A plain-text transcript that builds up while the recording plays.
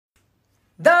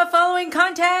The following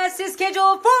contest is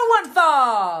scheduled for one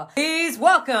fall. Please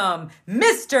welcome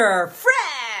Mr.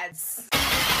 Freds.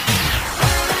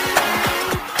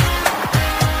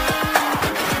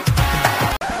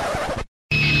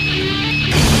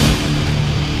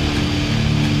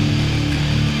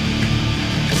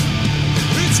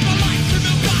 It's my life in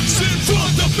the box in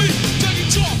front of me.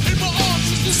 Taking chalk in my arms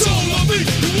is the soul of me.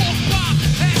 You walk by,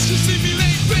 as you see me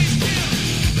laying face down.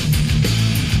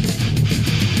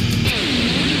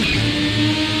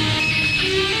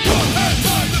 Put hands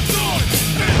on the sword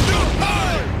in your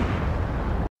eye.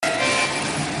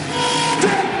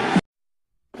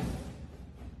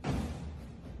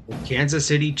 The Kansas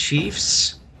City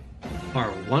Chiefs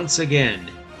are once again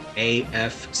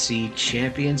AFC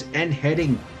champions and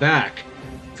heading back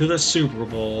to the Super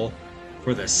Bowl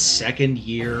for the second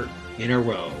year in a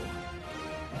row.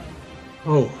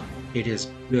 Oh, it is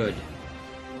good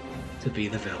to be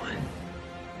the villain.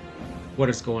 What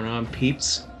is going on,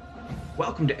 peeps?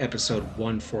 Welcome to episode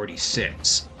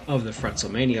 146 of the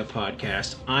Fretzelmania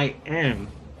podcast. I am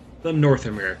the North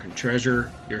American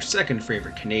Treasure, your second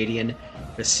favorite Canadian,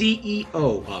 the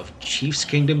CEO of Chiefs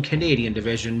Kingdom Canadian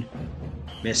Division,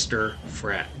 Mr.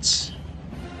 Fretz.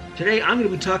 Today I'm going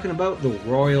to be talking about the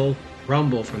Royal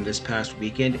Rumble from this past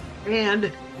weekend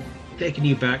and taking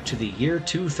you back to the year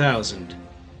 2000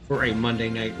 for a Monday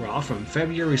Night Raw from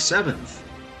February 7th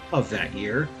of that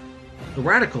year. The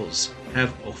Radicals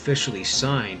have officially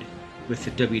signed with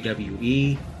the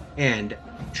WWE, and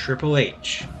Triple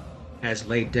H has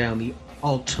laid down the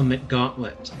ultimate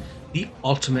gauntlet, the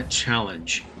ultimate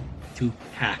challenge to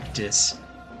Cactus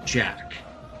Jack.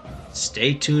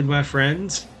 Stay tuned, my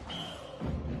friends.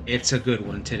 It's a good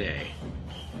one today.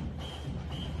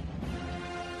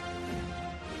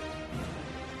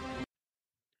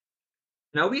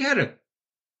 Now, we had a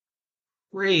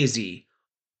crazy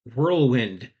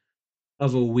whirlwind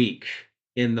of a week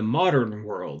in the modern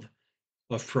world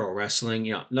of pro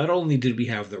wrestling. Not only did we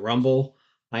have the Rumble,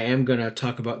 I am going to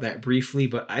talk about that briefly,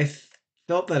 but I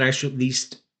felt that I should at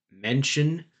least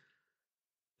mention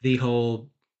the whole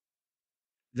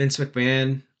Vince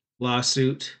McMahon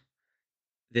lawsuit,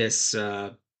 this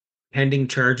pending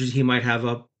charges he might have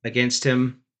up against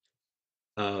him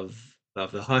of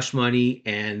the hush money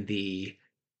and the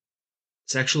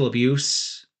sexual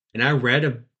abuse. And I read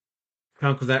a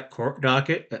chunk of that court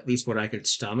docket, at least what I could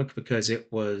stomach, because it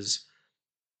was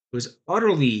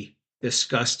utterly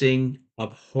disgusting,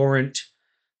 abhorrent,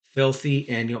 filthy,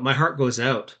 and my heart goes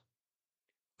out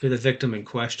to the victim in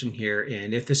question here.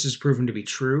 And if this is proven to be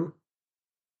true,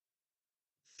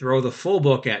 throw the full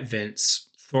book at Vince,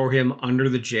 throw him under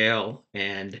the jail,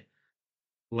 and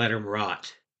let him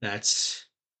rot. And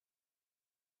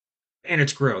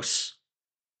it's gross.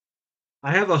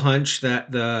 I have a hunch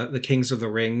that the Kings of the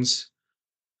Rings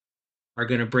are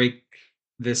going to break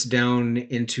this down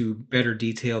into better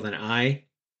detail than I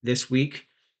this week.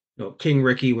 King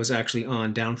Ricky was actually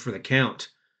on Down for the Count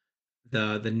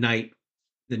the night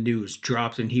the news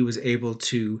dropped, and he was able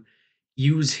to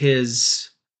use his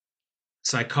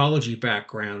psychology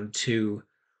background to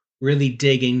really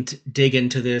dig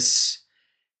into this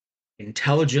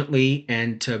intelligently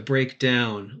and to break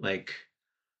down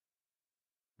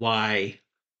why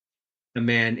a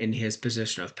man in his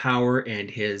position of power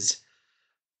and his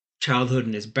childhood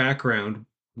and his background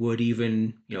would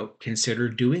even consider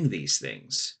doing these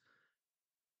things.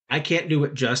 I can't do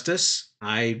it justice.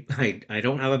 I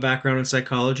don't have a background in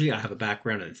psychology. I have a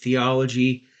background in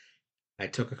theology. I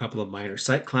took a couple of minor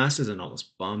psych classes and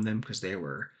almost bombed them because they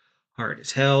were hard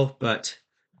as hell. But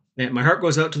man, my heart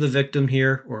goes out to the victim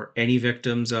here, or any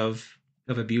victims of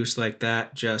abuse like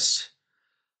that. Just,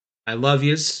 I love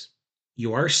yous.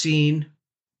 You are seen.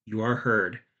 You are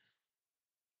heard.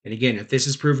 And again, if this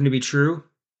is proven to be true,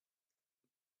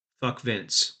 fuck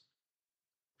Vince.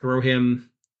 Throw him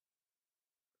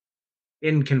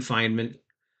in confinement.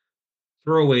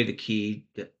 Throw away the key.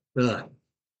 Ugh.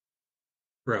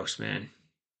 Gross, man.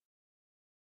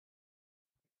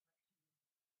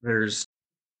 There's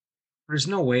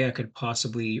no way I could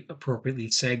possibly appropriately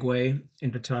segue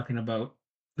into talking about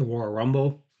the Royal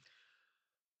Rumble.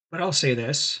 But I'll say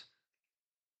this.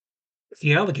 If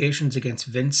the allegations against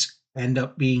Vince end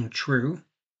up being true,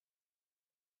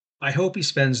 I hope he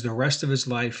spends the rest of his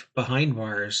life behind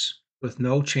bars with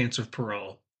no chance of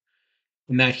parole,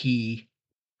 and that he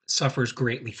suffers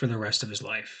greatly for the rest of his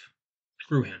life.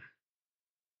 Screw him.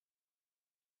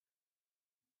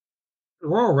 The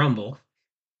Royal Rumble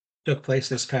took place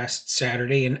this past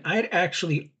Saturday, and I'd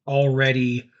actually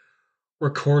already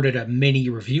recorded a mini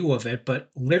review of it, but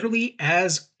literally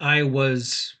as I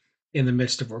was in the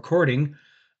midst of recording,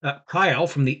 Kyle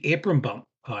from the Apron Bump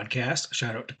podcast,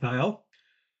 shout out to Kyle,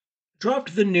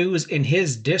 dropped the news in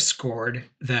his Discord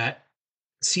that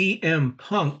CM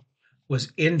Punk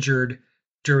was injured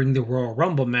during the Royal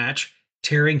Rumble match,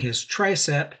 tearing his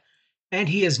tricep, and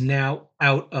he is now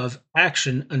out of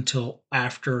action until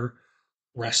after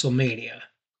WrestleMania.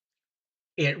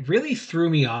 It really threw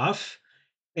me off,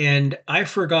 and I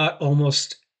forgot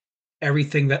almost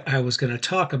everything that I was going to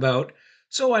talk about,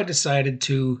 so I decided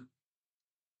to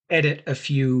edit a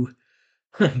few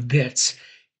bits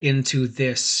into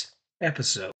this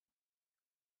episode.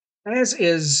 As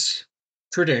is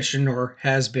tradition, or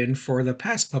has been for the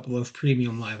past couple of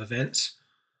premium live events,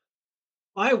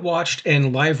 I watched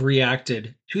and live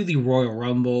reacted to the Royal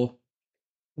Rumble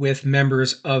with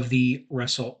members of the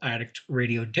Wrestle Addict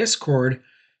Radio Discord,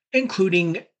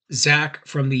 including Zach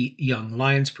from the Young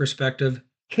Lions perspective,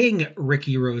 King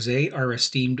Ricky Rose, our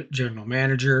esteemed general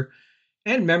manager,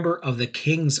 and member of the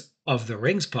Kings of the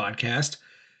Rings podcast,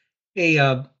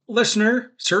 a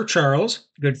listener, Sir Charles,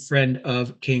 good friend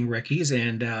of King Ricky's,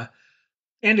 and a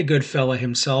good fella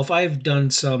himself. I've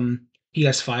done some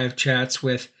PS5 chats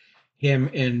with him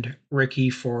and Ricky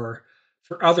for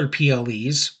other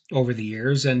PLEs over the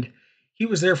years, and he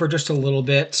was there for just a little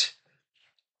bit.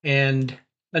 And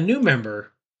a new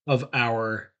member of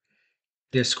our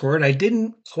Discord, I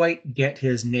didn't quite get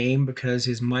his name because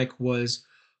his mic was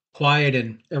quiet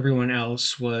and everyone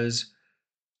else was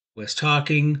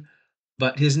talking,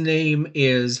 but his name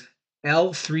is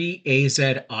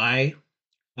L3AZI,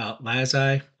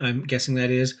 Lazai, I'm guessing that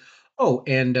is. Oh,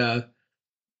 and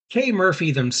Kay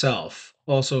Murphy themselves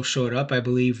also showed up. I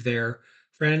believe their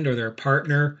friend or their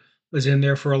partner was in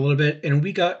there for a little bit, and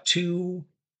we got to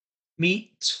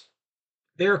meet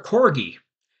their corgi.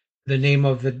 The name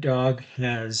of the dog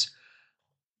has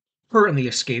currently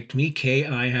escaped me. Kay,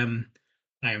 I am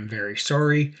very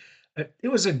sorry. It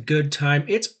was a good time.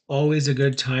 It's always a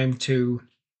good time to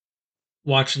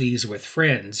watch these with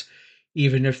friends,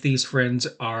 even if these friends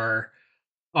are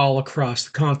all across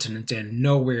the continent and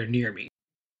nowhere near me.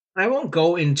 I won't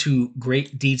go into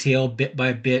great detail bit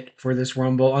by bit for this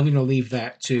Rumble. I'm going to leave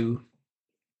that to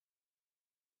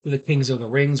the Kings of the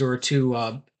Rings or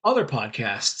to other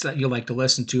podcasts that you like to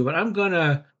listen to, but I'm going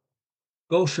to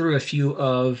go through a few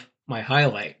of my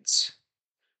highlights.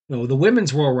 The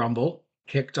Women's Royal Rumble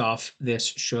kicked off this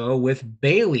show with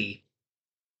Bayley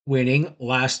winning,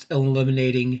 last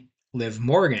eliminating Liv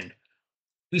Morgan.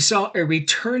 We saw a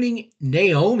returning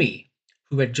Naomi,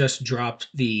 who had just dropped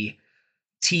the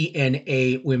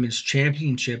TNA Women's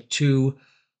Championship to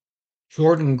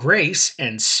Jordan Grace.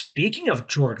 And speaking of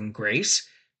Jordan Grace,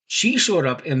 she showed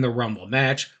up in the Rumble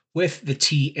match with the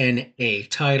TNA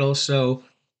title. So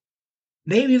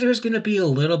maybe there's going to be a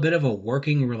little bit of a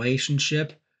working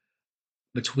relationship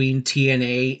between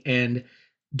TNA and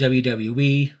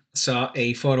WWE. Saw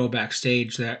a photo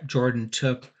backstage that Jordan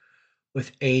took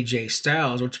with AJ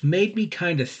Styles, which made me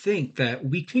kind of think that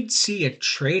we could see a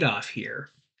trade-off here.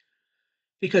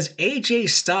 Because AJ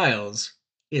Styles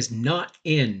is not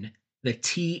in the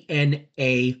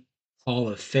TNA Hall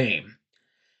of Fame.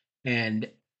 And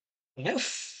I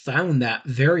found that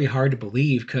very hard to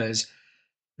believe because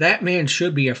that man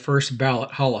should be a first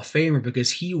ballot Hall of Famer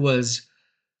because he was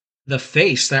the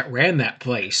face that ran that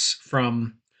place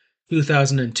from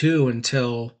 2002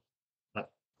 until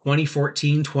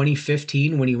 2014,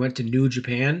 2015 when he went to New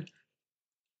Japan.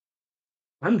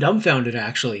 I'm dumbfounded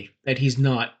actually that he's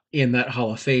not in that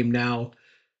Hall of Fame now.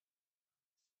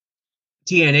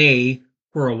 TNA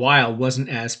for a while wasn't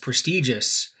as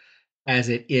prestigious as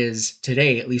it is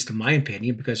today, at least in my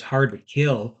opinion, because Hard to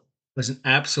Kill was an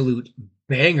absolute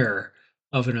banger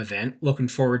of an event. Looking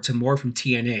forward to more from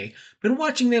TNA. Been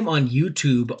watching them on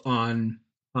YouTube on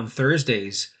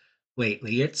Thursdays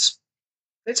lately. It's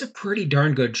a pretty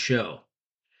darn good show.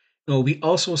 We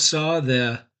also saw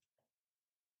the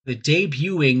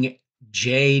debuting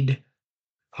Jade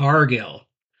Cargill,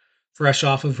 fresh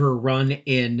off of her run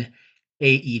in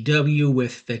AEW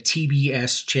with the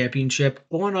TBS Championship,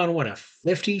 going on what, a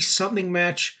 50-something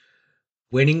match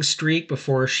winning streak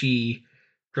before she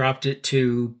dropped it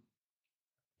to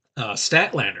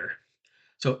Statlander.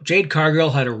 So Jade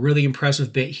Cargill had a really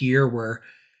impressive bit here where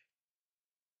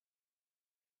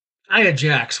Nia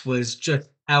Jax was just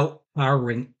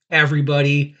outpowering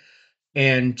everybody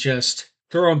and just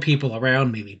throwing people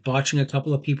around, maybe botching a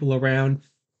couple of people around.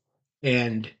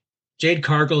 And Jade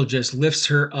Cargill just lifts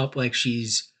her up like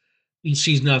she's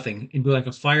nothing and do like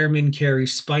a fireman carry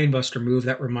spinebuster move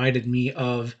that reminded me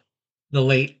of the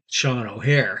late Sean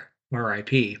O'Hare,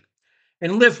 R.I.P.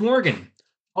 And Liv Morgan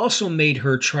also made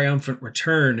her triumphant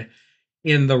return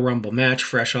in the Rumble match,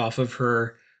 fresh off of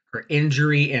her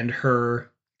injury and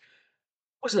her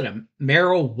was it a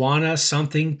marijuana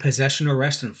something possession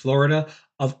arrest in Florida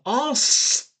of all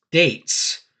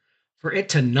states for it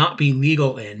to not be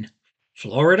legal in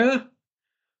Florida?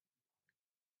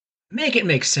 Make it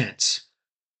make sense.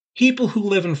 People who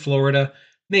live in Florida,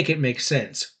 make it make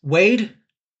sense. Wade,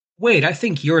 I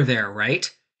think you're there, right?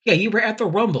 Yeah, you were at the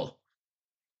Rumble.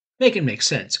 Make it make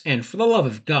sense. And for the love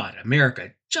of God,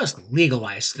 America, just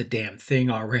legalize the damn thing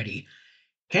already.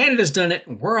 Canada's done it,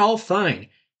 and we're all fine.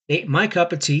 Ain't my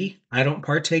cup of tea. I don't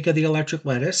partake of the electric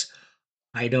lettuce.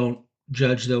 I don't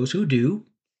judge those who do.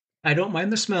 I don't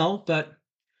mind the smell, but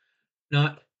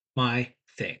not my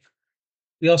thing.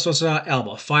 We also saw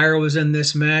Alba Fire was in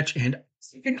this match, and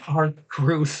our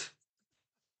truth.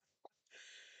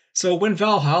 So when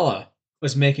Valhalla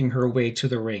was making her way to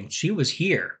the ring, she was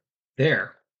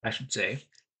there, I should say.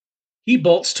 He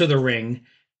bolts to the ring,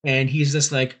 and he's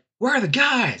just like, "Where are the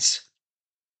guys?"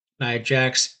 Nia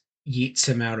Jax yeets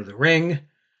him out of the ring.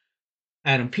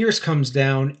 Adam Pearce comes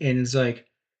down and is like,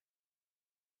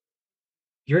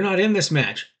 "You're not in this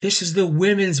match. This is the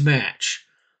women's match."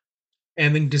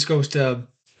 And then just goes to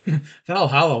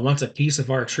Valhalla wants a piece of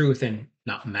our truth, and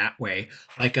not in that way,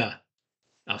 like a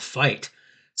fight.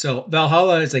 So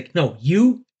Valhalla is like, "No,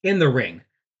 you in the ring.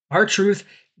 Our truth,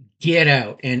 get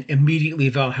out." And immediately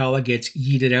Valhalla gets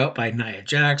yeeted out by Nia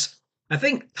Jax. I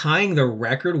think tying the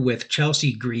record with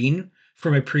Chelsea Green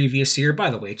from a previous year.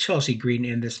 By the way, Chelsea Green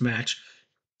in this match,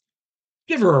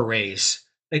 give her a raise.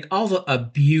 Like all the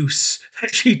abuse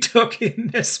that she took in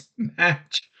this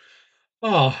match.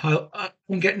 Oh,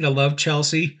 I'm getting to love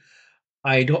Chelsea.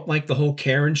 I don't like the whole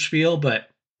Karen spiel, but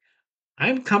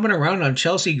I'm coming around on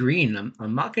Chelsea Green.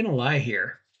 I'm not going to lie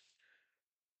here.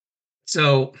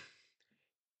 So,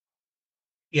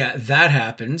 yeah, that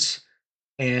happens.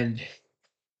 And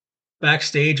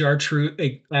backstage, our truth,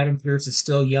 like, Adam Pearce is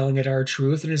still yelling at our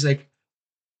truth and is like,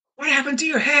 "What happened to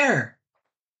your hair?"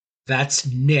 That's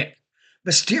Nick.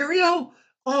 Mysterio?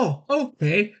 Oh,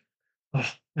 okay.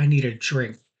 Oh, I need a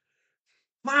drink.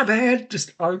 My bad.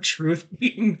 Just our truth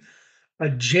being a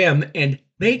gem and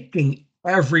making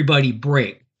everybody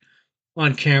break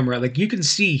on camera. Like you can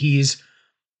see he's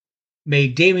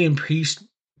made Damian Priest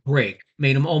break,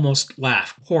 made him almost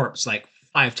laugh, corpse like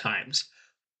 5 times.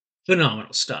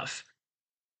 Phenomenal stuff.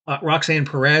 Roxanne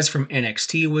Perez from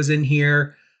NXT was in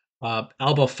here.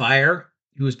 Alba Fire,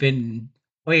 who has been,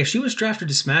 oh yeah, she was drafted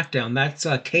to SmackDown. That's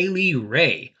Kaylee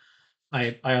Ray.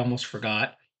 I almost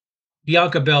forgot.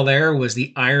 Bianca Belair was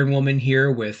the Iron Woman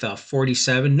here with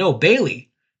 47. No,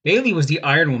 Bailey. Bailey was the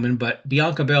Iron Woman, but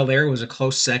Bianca Belair was a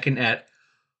close second at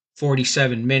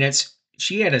 47 minutes.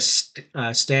 She had a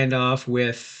standoff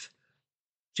with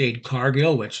Jade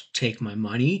Cargill, which take my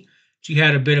money. She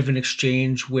had a bit of an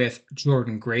exchange with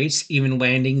Jordan Grace, even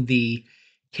landing the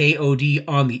KOD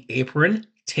on the apron.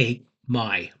 Take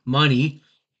my money.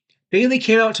 Bailey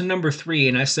came out to number 3,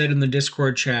 and I said in the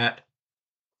Discord chat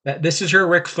that this is her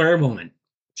Ric Flair moment.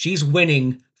 She's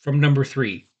winning from number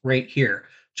 3 right here.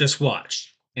 Just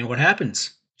watch. And what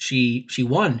happens? She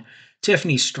won.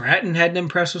 Tiffany Stratton had an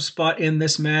impressive spot in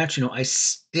this match. I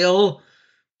still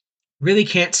really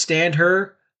can't stand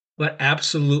her, but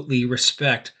absolutely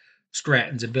respect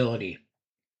Stratton's ability.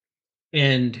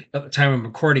 And at the time I'm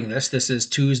recording this, this is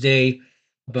Tuesday,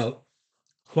 about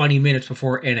 20 minutes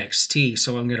before NXT,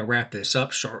 so I'm going to wrap this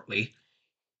up shortly.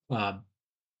 Uh,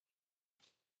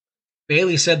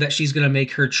 Bailey said that she's going to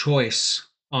make her choice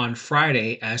on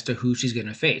Friday as to who she's going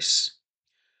to face.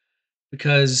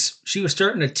 Because she was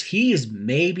starting to tease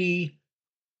maybe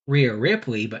Rhea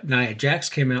Ripley, but Nia Jax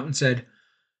came out and said,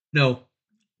 "No,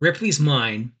 Ripley's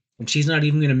mine, and she's not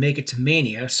even going to make it to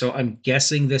Mania, so I'm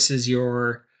guessing this is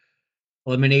your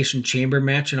Elimination Chamber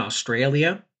match in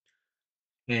Australia."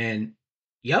 And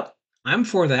yep, I'm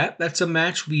for that. That's a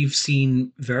match we've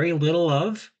seen very little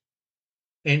of,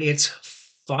 and it's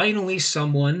finally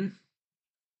someone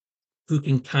who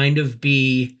can kind of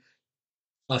be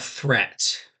a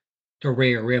threat to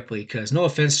Rhea Ripley, because no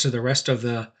offense to the rest of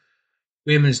the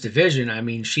women's division, I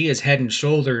mean, she is head and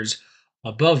shoulders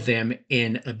above them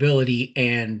in ability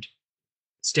and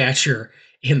stature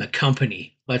in the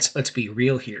company. Let's be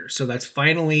real here. So that's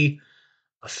finally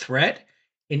a threat,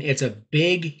 and it's a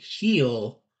big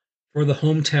heel for the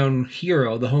hometown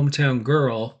hero, the hometown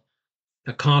girl,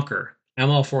 to conquer.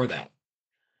 I'm all for that.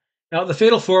 Now, the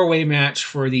Fatal 4-Way match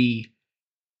for the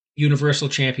Universal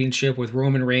Championship with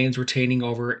Roman Reigns retaining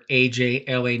over AJ,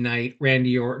 LA Knight,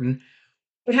 Randy Orton.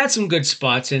 It had some good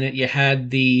spots in it. You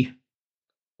had the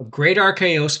great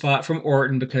RKO spot from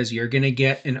Orton, because you're going to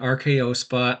get an RKO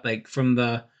spot like from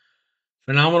the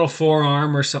phenomenal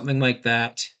forearm or something like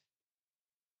that.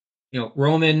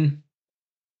 Roman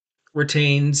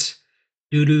retains.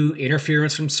 due to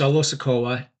interference from Solo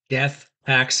Sokoa, death,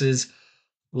 taxes,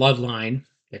 bloodline.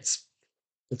 It's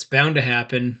bound to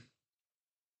happen.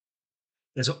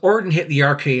 As Orton hit the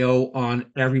RKO on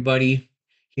everybody,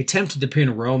 he attempted to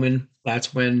pin Roman.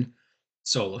 That's when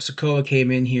Solo Sokoa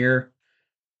came in here.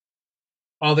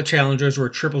 All the challengers were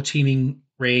triple teaming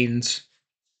Reigns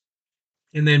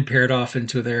and then paired off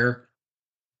into their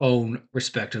own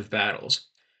respective battles.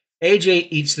 AJ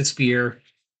eats the spear.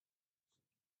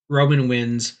 Roman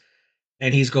wins,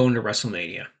 and he's going to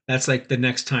WrestleMania. That's like the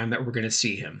next time that we're going to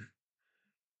see him.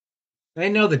 I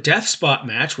know the Death Spot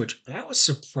match, which I was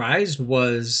surprised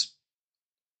was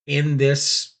in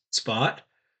this spot.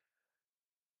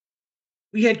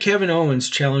 We had Kevin Owens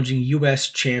challenging U.S.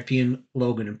 champion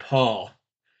Logan Paul.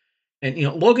 And,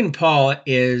 Logan Paul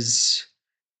is,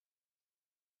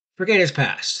 forget his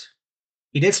past.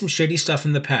 He did some shitty stuff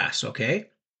in the past, okay? In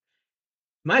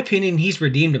my opinion, he's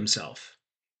redeemed himself.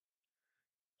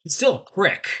 He's still a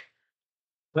prick,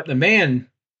 but the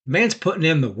man's putting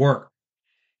in the work.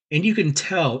 And you can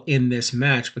tell in this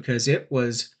match because it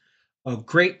was a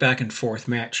great back and forth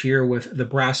match here with the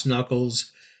brass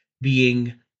knuckles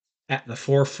being at the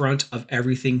forefront of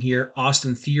everything here.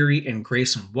 Austin Theory and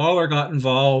Grayson Waller got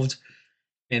involved,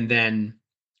 and then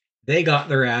they got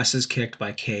their asses kicked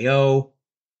by KO.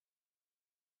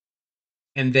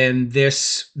 And then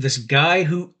this guy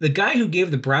the guy who gave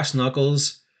the brass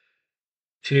knuckles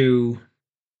to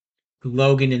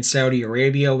Logan in Saudi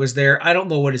Arabia was there. I don't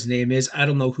know what his name is. I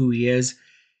don't know who he is.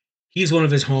 He's one of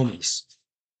his homies.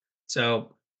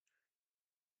 So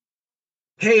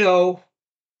KO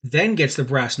then gets the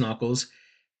brass knuckles,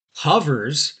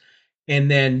 hovers, and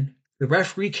then the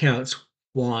referee counts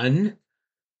 1,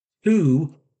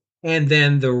 2, and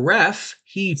then the ref,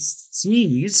 he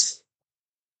sees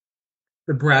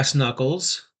the brass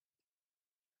knuckles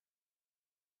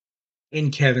in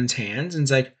Kevin's hands and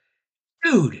is like,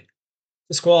 dude,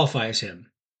 disqualifies him.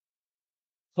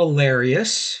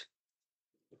 Hilarious,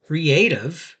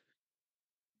 creative,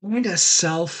 and a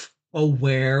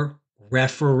self-aware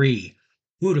referee.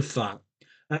 Who'd have thought?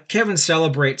 Kevin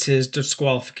celebrates his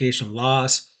disqualification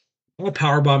loss by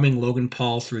powerbombing Logan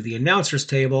Paul through the announcers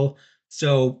table.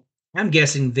 So I'm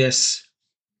guessing this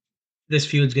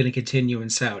feud's going to continue in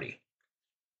Saudi.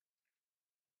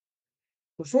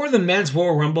 Before the men's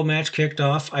Royal Rumble match kicked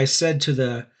off, I said to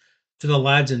the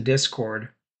lads in Discord,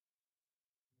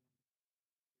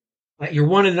 you're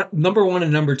number one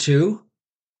and number two.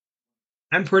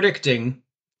 I'm predicting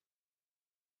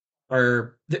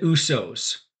are the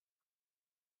Usos.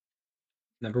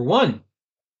 Number one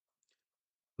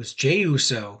was Jey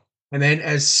Uso. And then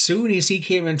as soon as he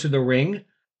came into the ring,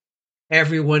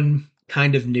 everyone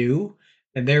kind of knew.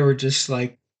 And they were just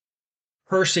like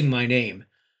cursing my name.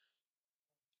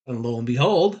 And lo and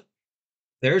behold,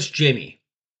 there's Jimmy.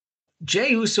 Jey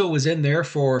Uso was in there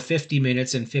for 50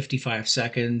 minutes and 55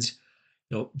 seconds.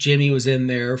 Jimmy was in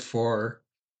there for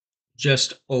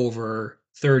just over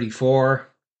 34.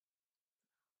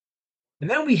 And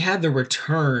then we had the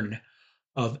return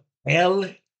of El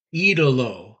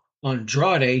Idolo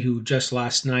Andrade, who just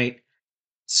last night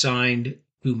signed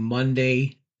to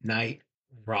Monday Night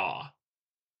Raw.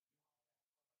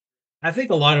 I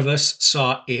think a lot of us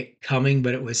saw it coming,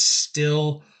 but it was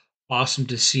still awesome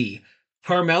to see.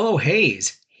 Carmelo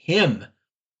Hayes, him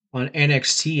on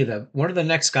NXT, one of the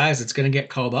next guys that's going to get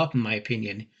called up, in my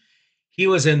opinion. He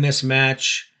was in this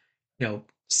match.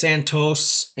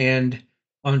 Santos and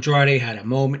Andrade had a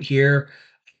moment here.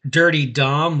 Dirty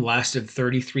Dom lasted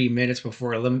 33 minutes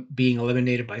before being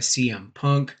eliminated by CM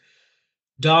Punk.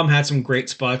 Dom had some great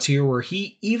spots here where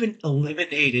he even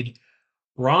eliminated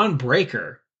Ron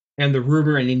Breakker. And the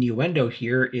rumor and innuendo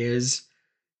here is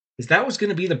that was going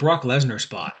to be the Brock Lesnar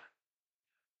spot.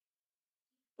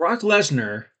 Brock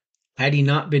Lesnar, had he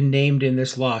not been named in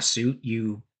this lawsuit,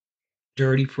 you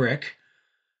dirty prick,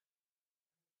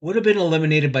 would have been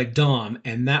eliminated by Dom,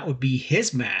 and that would be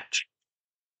his match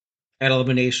at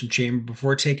Elimination Chamber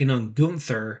before taking on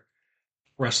Gunther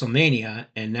WrestleMania.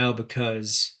 And now,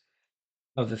 because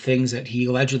of the things that he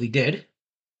allegedly did,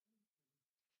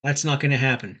 that's not going to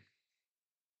happen.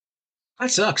 That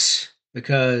sucks,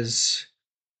 because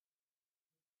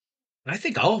I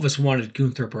think all of us wanted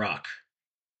Gunther Brock.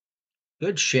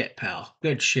 Good shit, pal.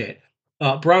 Good shit.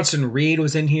 Bronson Reed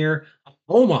was in here.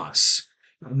 Omos,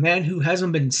 a man who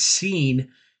hasn't been seen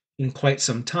in quite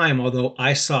some time, although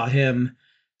I saw him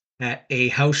at a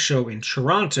house show in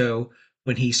Toronto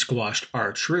when he squashed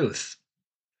R-Truth.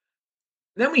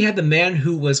 Then we had the man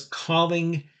who was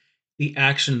calling the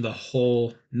action the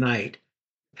whole night,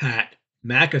 Pat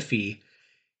McAfee.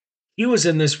 He was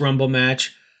in this Rumble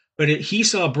match, But he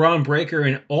saw Braun Breaker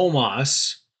and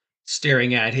Omos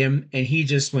staring at him, and he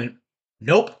just went,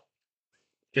 nope.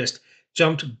 Just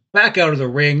jumped back out of the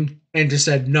ring and just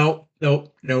said, nope,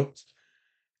 nope, nope.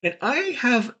 And I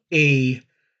have a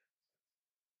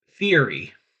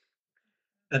theory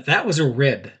that that was a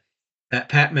rib, that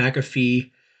Pat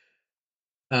McAfee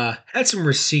had some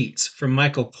receipts from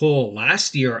Michael Cole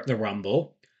last year at the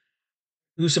Rumble,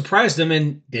 who surprised him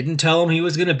and didn't tell him he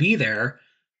was going to be there.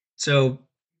 So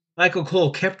Michael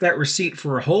Cole kept that receipt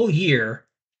for a whole year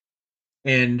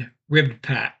and ribbed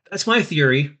Pat. That's my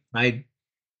theory. I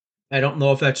don't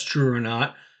know if that's true or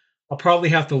not. I'll probably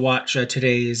have to watch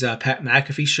today's Pat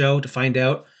McAfee show to find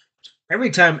out. Every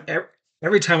time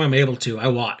I'm able to, I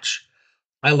watch.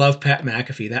 I love Pat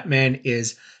McAfee. That man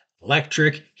is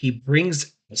electric. He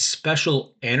brings a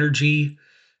special energy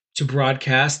to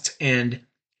broadcasts, and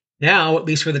now, at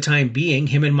least for the time being,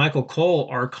 him and Michael Cole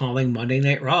are calling Monday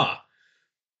Night Raw.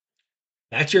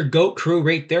 That's your GOAT crew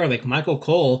right there. Like Michael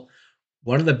Cole,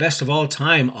 one of the best of all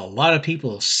time. A lot of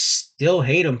people still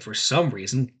hate him for some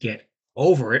reason. Get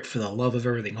over it, for the love of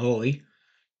everything holy.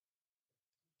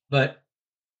 But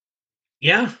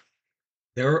yeah,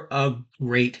 they're a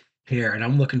great pair, and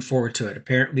I'm looking forward to it.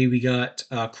 Apparently, we got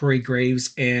Corey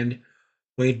Graves and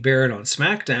Wade Barrett on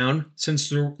SmackDown since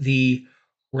the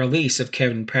release of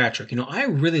Kevin Patrick. I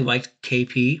really liked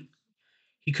KP.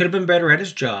 He could have been better at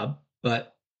his job,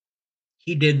 but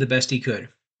he did the best he could.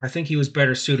 I think he was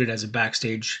better suited as a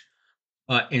backstage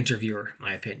interviewer, in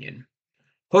my opinion.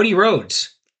 Cody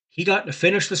Rhodes, he got to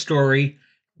finish the story,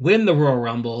 win the Royal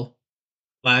Rumble,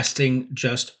 lasting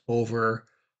just over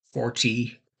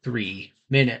 43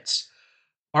 minutes.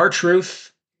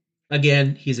 R-Truth,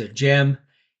 again, he's a gem.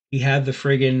 He had the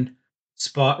friggin'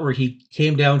 spot where he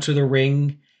came down to the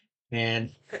ring and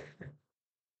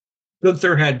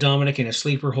Gunther had Dominic in a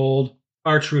sleeper hold.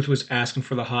 R-Truth was asking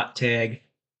for the hot tag.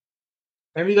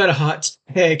 And we got a hot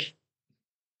tag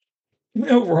in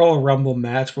the Royal Rumble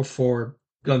match before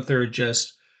Gunther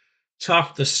just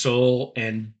chopped the soul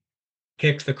and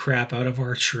kicked the crap out of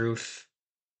R-Truth.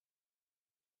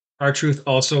 R-Truth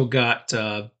also got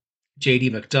JD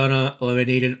McDonough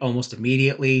eliminated almost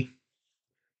immediately.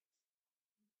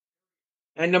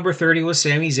 And number 30 was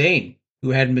Sami Zayn,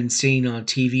 who hadn't been seen on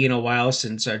TV in a while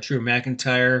since Drew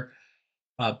McIntyre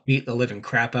beat the living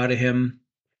crap out of him.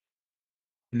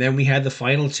 And then we had the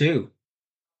final two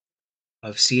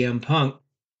of CM Punk,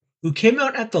 who came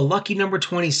out at the lucky number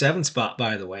 27 spot,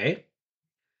 by the way,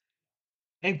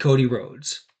 and Cody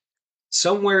Rhodes.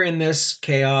 Somewhere in this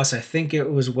chaos, I think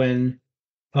it was when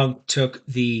Punk took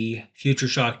the Future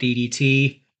Shock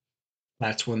DDT.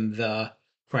 That's when the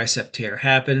tricep tear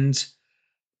happened.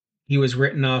 He was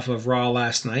written off of Raw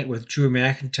last night with Drew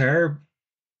McIntyre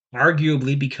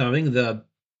arguably becoming the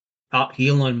top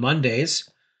heel on Mondays,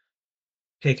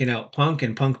 taking out Punk,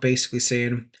 and Punk basically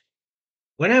saying,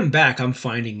 when I'm back, I'm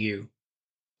finding you.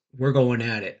 We're going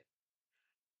at it.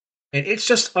 And it's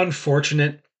just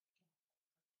unfortunate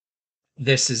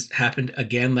this has happened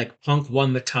again. Like Punk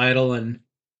won the title and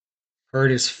hurt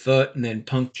his foot, and then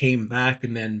Punk came back,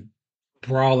 and then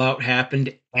Brawl Out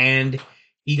happened, and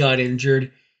he got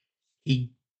injured.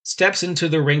 He steps into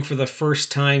the ring for the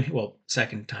first time, well,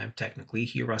 second time technically.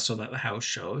 He wrestled at the house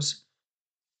shows,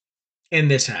 and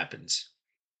this happens.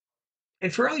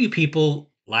 And for all you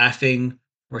people laughing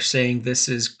or saying this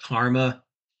is karma,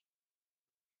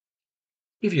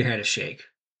 give your head a shake.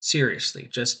 Seriously,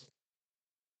 just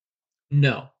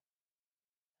no.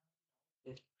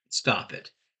 Stop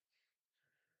it.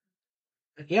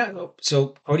 Yeah,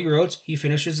 so Cody Rhodes, he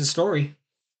finishes the story.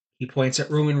 He points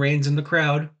at Roman Reigns in the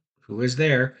crowd, who is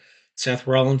there. Seth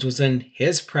Rollins was in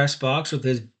his press box with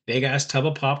his big ass tub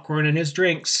of popcorn and his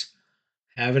drinks,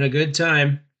 having a good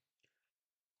time.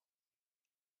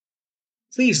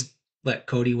 Please let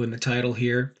Cody win the title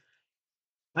here.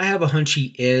 I have a hunch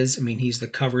he is. I mean, he's the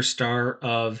cover star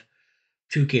of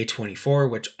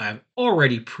 2K24, which I've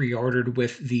already pre-ordered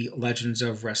with the Legends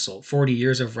of 40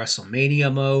 Years of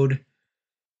WrestleMania mode.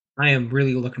 I am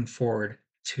really looking forward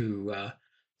to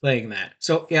playing that.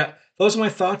 So yeah, those are my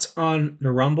thoughts on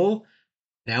the Rumble.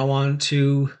 Now on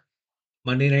to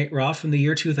Monday Night Raw from the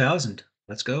year 2000.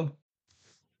 Let's go.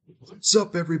 What's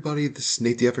up, everybody? This is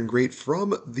Nate the Effing Great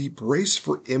from the Brace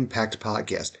for Impact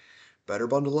podcast. Better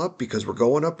bundle up because we're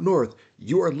going up north.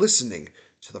 You are listening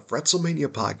to the Fretzelmania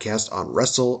podcast on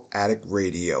Wrestle Addict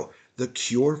Radio, the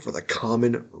cure for the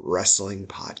common wrestling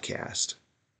podcast.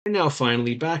 And now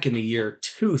finally, back in the year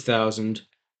 2000,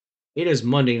 it is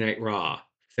Monday Night Raw,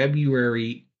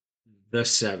 February the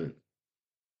 7th.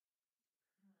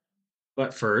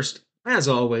 But first, As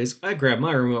always, I grab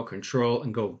my remote control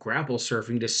and go grapple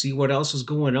surfing to see what else is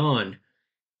going on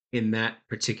in that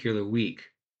particular week.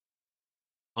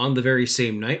 On the very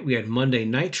same night, we had Monday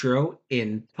Nitro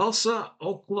in Tulsa,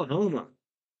 Oklahoma,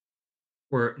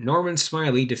 where Norman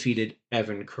Smiley defeated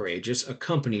Evan Courageous,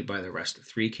 accompanied by the rest of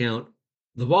 3 Count.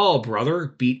 The Ball Brother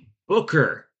beat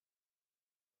Booker.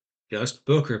 Just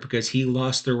Booker, because he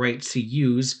lost the right to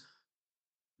use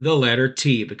the letter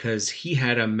T because he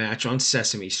had a match on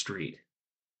Sesame Street.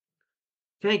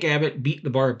 Tank Abbott beat the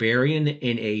Barbarian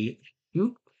in a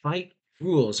shoot fight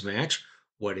rules match.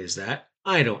 What is that?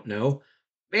 I don't know.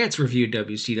 Vance reviewed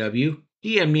WCW.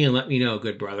 DM me and let me know,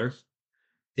 good brother.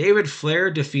 David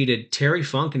Flair defeated Terry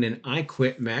Funk in an I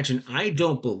Quit match, and I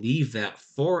don't believe that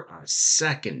for a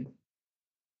second.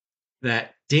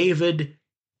 That David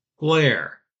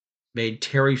Flair made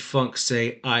Terry Funk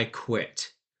say I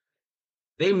quit.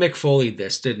 They Mick Foley'd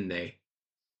this, didn't they?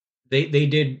 They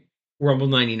did Rumble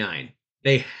 99.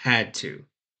 They had to.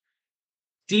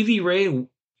 Stevie Ray,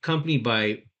 accompanied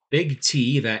by Big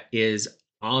T, that is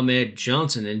Ahmed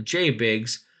Johnson, and Jay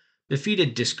Biggs,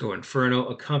 defeated Disco Inferno,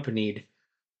 accompanied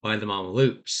by the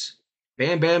Mamalukes.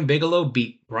 Bam Bam Bigelow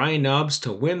beat Brian Knobbs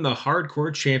to win the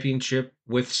Hardcore Championship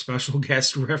with special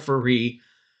guest referee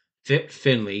Fit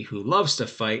Finley, who loves to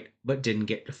fight but didn't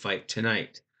get to fight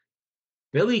tonight.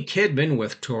 Billy Kidman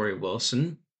with Tori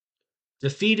Wilson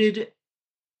defeated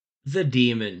the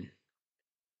Demon.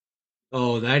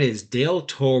 Oh, that is Dale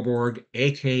Torborg,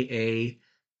 aka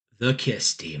the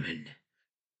Kiss Demon.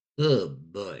 Oh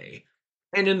boy.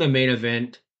 And in the main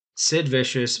event, Sid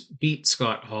Vicious beat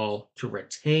Scott Hall to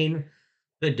retain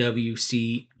the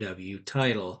WCW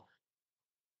title.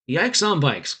 Yikes on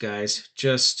bikes, guys.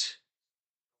 Just,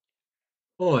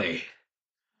 boy.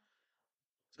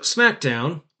 So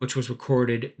SmackDown, which was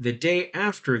recorded the day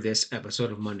after this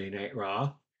episode of Monday Night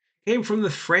Raw, came from the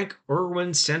Frank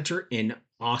Irwin Center in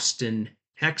Austin,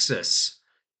 Texas.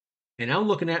 And I'm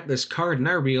looking at this card and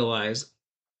I realize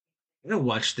I gotta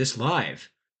watch this live.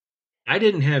 I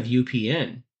didn't have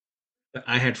UPN, but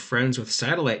I had friends with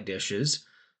satellite dishes.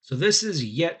 So this is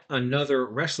yet another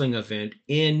wrestling event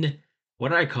in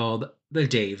what I called the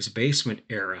Dave's Basement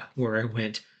era, where I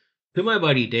went to my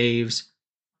buddy Dave's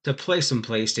to play some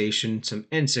PlayStation, some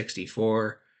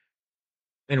N64,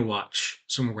 and watch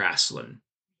some wrestling.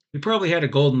 We probably had a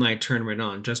GoldenEye tournament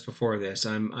on just before this.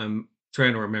 I'm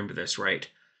trying to remember this right.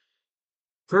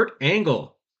 Kurt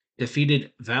Angle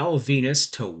defeated Val Venus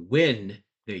to win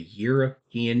the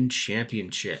European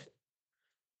Championship.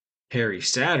 Perry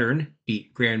Saturn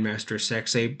beat Grandmaster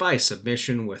Sexay by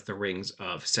submission with the Rings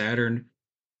of Saturn.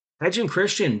 Edge and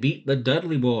Christian beat the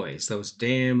Dudley Boys, those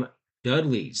damn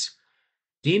Dudleys.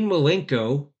 Dean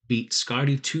Malenko beat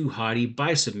Scotty 2 Hottie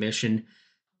by submission.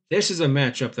 This is a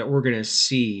matchup that we're going to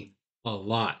see a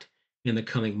lot in the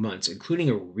coming months, including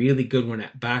a really good one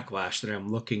at Backlash that I'm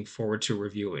looking forward to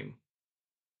reviewing.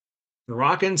 The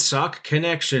Rockin' Sock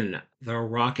Connection, the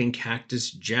Rockin' Cactus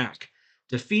Jack,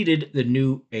 defeated the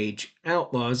New Age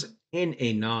Outlaws in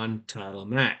a non-title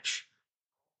match.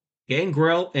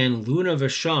 Gangrel and Luna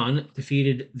Vachon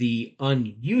defeated the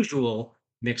unusual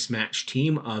mixed match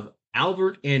team of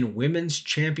Albert and Women's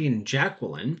Champion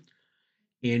Jacqueline,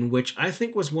 in which I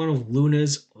think was one of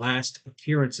Luna's last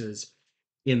appearances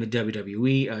in the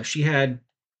WWE. She had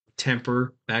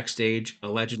temper backstage,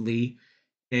 allegedly,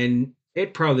 and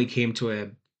it probably came to a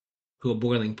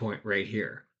boiling point right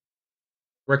here.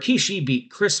 Rikishi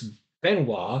beat Chris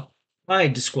Benoit by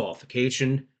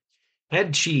disqualification.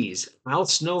 Head Cheese, Al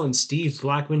Snow, and Steve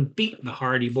Blackman beat the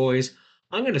Hardy Boys.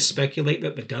 I'm going to speculate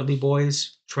that the Dudley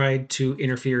Boys tried to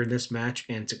interfere in this match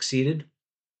and succeeded.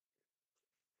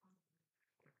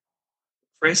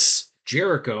 Chris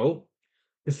Jericho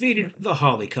defeated the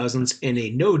Holly Cousins in a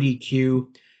no DQ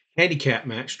handicap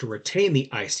match to retain the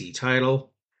IC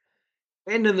title.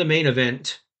 And in the main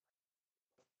event,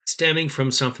 stemming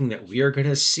from something that we are going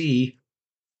to see,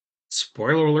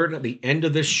 spoiler alert at the end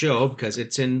of this show because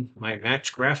it's in my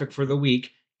match graphic for the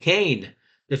week, Kane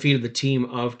defeated the team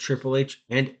of Triple H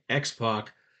and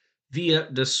X-Pac via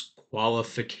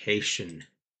disqualification.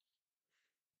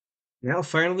 Now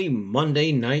finally,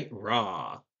 Monday Night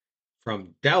Raw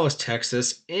from Dallas,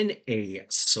 Texas in a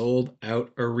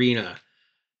sold-out arena.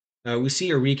 We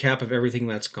see a recap of everything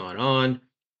that's gone on.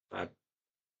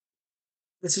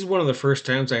 This is one of the first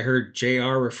times I heard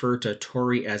JR refer to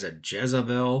Tori as a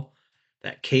Jezebel,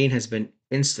 that Kane has been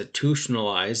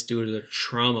institutionalized due to the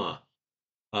trauma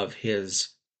of his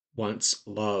once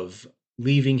love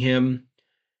leaving him.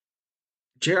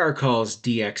 JR calls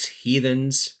DX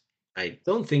heathens. I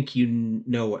don't think you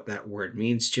know what that word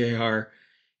means, JR.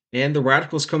 And the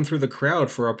Radicals come through the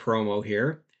crowd for a promo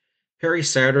here. Harry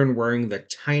Saturn wearing the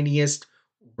tiniest,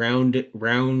 round,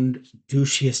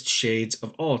 douchiest shades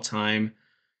of all time.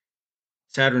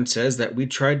 Saturn says that we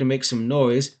tried to make some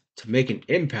noise to make an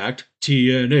impact,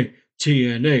 TNA,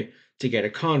 TNA, to get a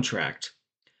contract.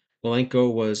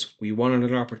 Malenko was, we wanted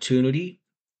an opportunity,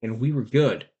 and we were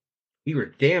good. We were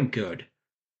damn good,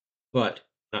 but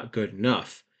not good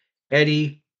enough.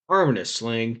 Eddie, arm in a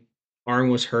sling. Arm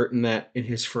was hurt in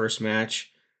his first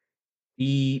match.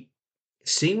 He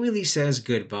seemingly says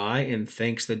goodbye and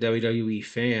thanks the WWE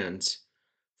fans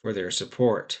for their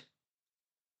support.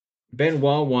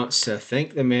 Benoit wants to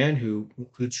thank the man who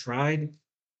tried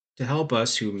to help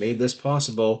us, who made this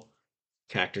possible,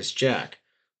 Cactus Jack.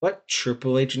 But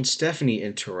Triple H and Stephanie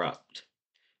interrupt.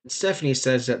 And Stephanie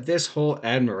says that this whole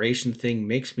admiration thing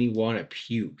makes me want to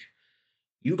puke.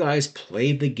 You guys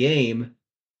played the game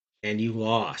and you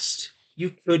lost.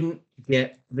 You couldn't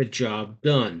get the job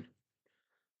done.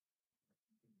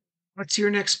 What's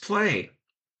your next play?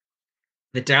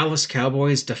 The Dallas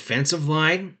Cowboys defensive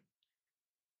line?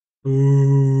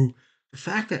 Ooh. The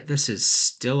fact that this is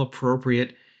still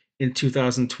appropriate in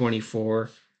 2024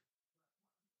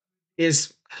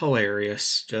 is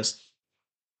hilarious. Just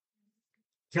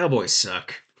Cowboys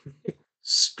suck.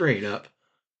 Straight up.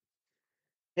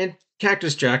 And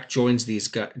Cactus Jack joins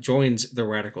the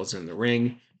Radicals in the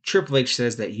ring. Triple H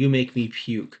says that you make me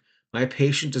puke. My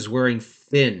patient is wearing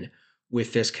thin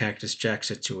with this Cactus Jack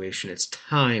situation. It's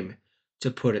time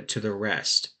to put it to the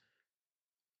rest.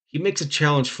 He makes a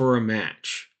challenge for a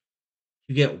match.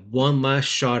 You get one last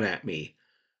shot at me.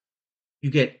 You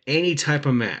get any type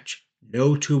of match.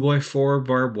 No 2x4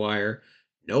 barbed wire,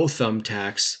 no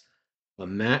thumbtacks. A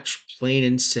match plain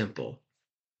and simple.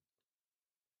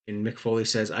 And Mick Foley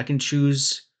says, I can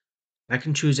choose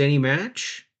any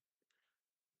match?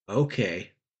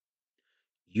 Okay.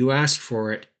 You asked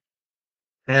for it.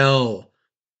 Hell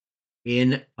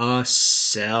in a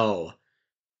cell.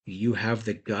 You have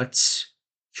the guts,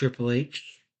 Triple H?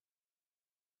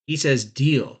 He says,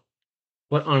 deal,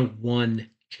 but on one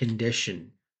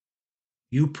condition.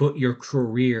 You put your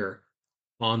career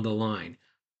on the line.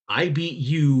 I beat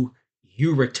you,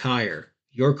 you retire.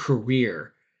 Your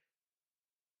career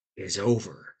is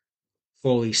over.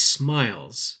 Foley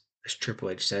smiles as Triple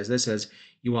H says this, says,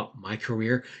 you want my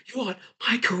career? You want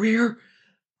my career?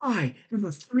 I am a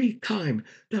 3-time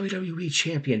WWE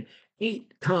champion,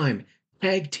 8-time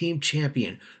tag team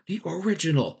champion, the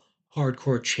original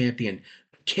hardcore champion,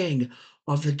 king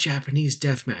of the Japanese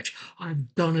deathmatch.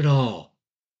 I've done it all.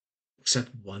 Except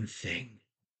one thing.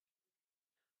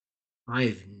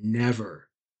 I've never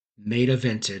main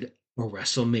evented a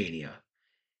WrestleMania.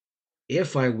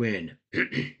 If I win,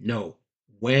 no,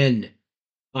 when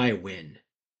I win,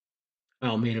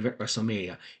 I'll main event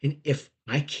WrestleMania. And if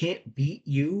I can't beat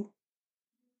you,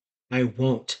 I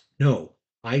won't. No,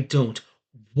 I don't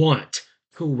want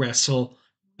to wrestle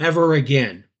ever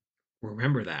again.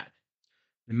 Remember that.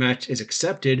 The match is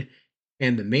accepted,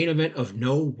 and the main event of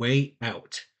No Way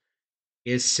Out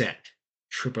is set.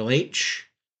 Triple H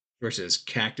versus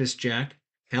Cactus Jack,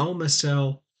 Hell in a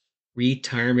Cell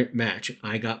retirement match.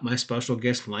 I got my special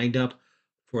guest lined up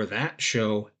for that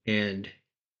show, and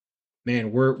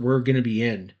man, we're gonna be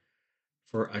in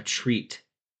for a treat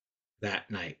that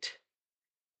night.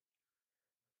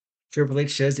 Triple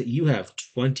H says that you have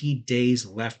 20 days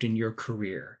left in your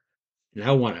career, and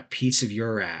I want a piece of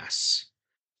your ass.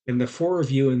 And the four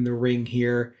of you in the ring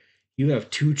here, you have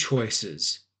two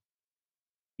choices.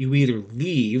 You either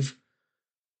leave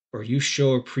or you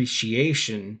show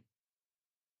appreciation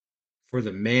for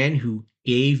the man who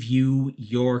gave you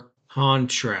your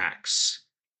contracts.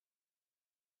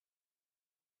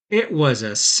 It was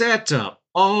a setup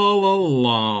all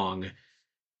along.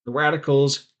 The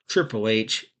Radicals, Triple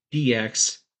H,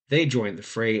 DX, they joined the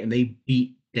fray and they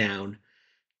beat down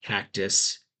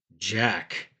Cactus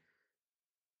Jack.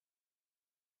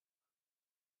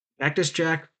 Cactus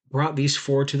Jack brought these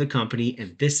four to the company,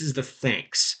 and this is the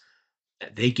thanks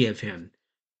that they give him.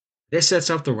 This sets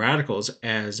up the Radicals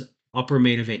as upper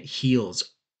main event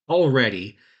heels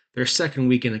already. Their second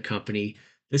week in the company.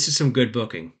 This is some good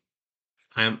booking.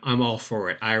 I'm all for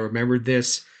it. I remember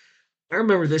this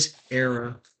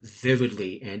era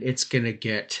vividly, and it's gonna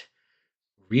get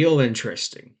real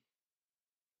interesting.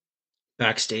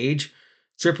 Backstage,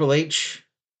 Triple H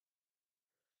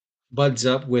buds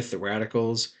up with the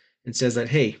Radicals and says that,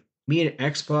 hey, me and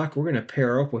X-Pac, we're gonna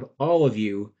pair up with all of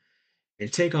you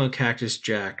and take on Cactus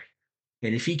Jack.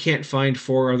 And if he can't find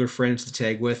 4 other friends to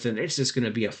tag with, then it's just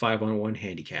gonna be a 5-on-1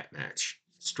 handicap match.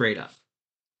 Straight up.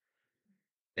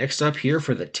 Next up here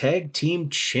for the Tag Team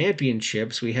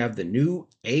Championships, we have the New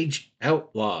Age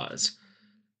Outlaws.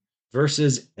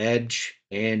 versus Edge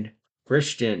and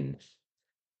Christian.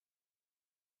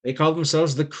 They call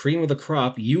themselves the cream of the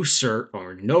crop. You, sir,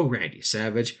 are no Randy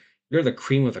Savage. You're the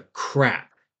cream of the crap.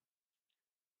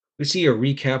 We see a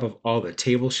recap of all the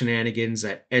table shenanigans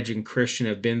that Edge and Christian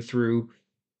have been through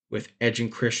with Edge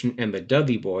and Christian and the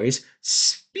Dudley Boys,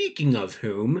 speaking of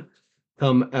whom,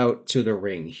 come out to the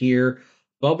ring here.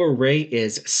 Bubba Ray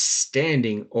is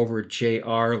standing over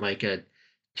JR like a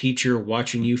teacher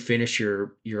watching you finish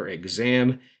your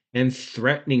exam and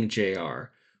threatening JR,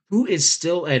 who is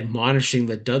still admonishing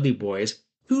the Dudley Boys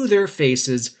to their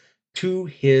faces to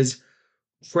his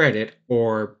credit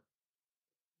or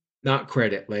not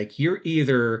credit. Like, you're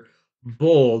either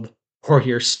bold or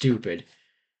you're stupid.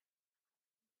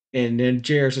 And then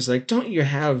JR's just like, don't you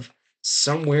have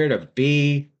somewhere to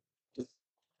be?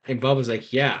 And Bubba's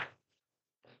like, yeah,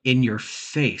 in your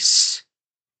face.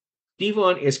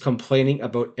 Devon is complaining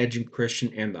about Edge and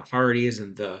Christian and the Hardys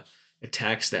and the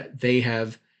attacks that they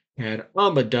have had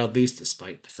on the Dudleys,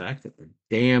 despite the fact that the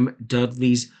damn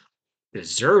Dudleys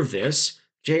deserve this.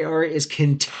 JR is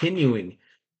continuing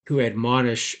to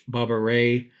admonish Bubba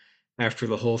Ray after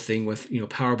the whole thing with,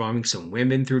 powerbombing some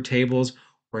women through tables.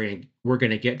 We're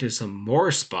going to get to some more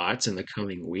spots in the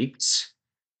coming weeks.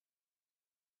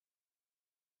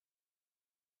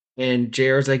 And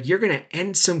JR's like, you're going to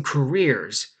end some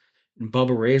careers. And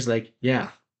Bubba Ray's like,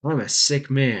 yeah, I'm a sick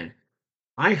man.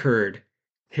 I heard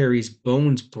Harry's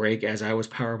bones break as I was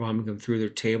powerbombing him through their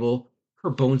table. Her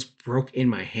bones broke in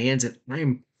my hands, and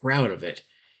I'm proud of it.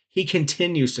 He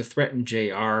continues to threaten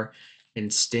JR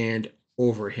and stand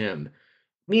over him.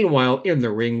 Meanwhile, in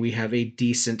the ring, we have a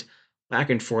decent back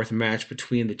and forth match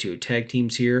between the two tag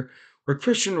teams here, where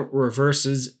Christian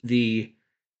reverses the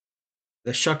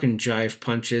shuck and jive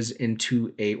punches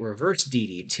into a reverse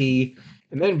DDT,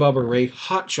 and then Bubba Ray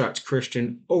hotshots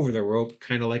Christian over the rope,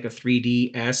 kind of like a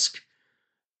 3D-esque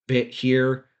bit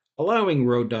here, allowing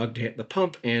Road Dogg to hit the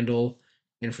pump handle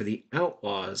and for the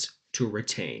Outlaws to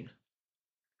retain.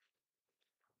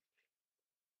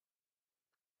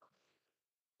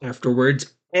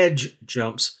 Afterwards, Edge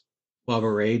jumps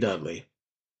Bubba Ray Dudley.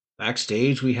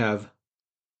 Backstage, we have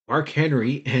Mark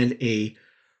Henry and a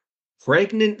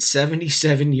pregnant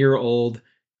 77-year-old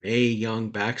Mae Young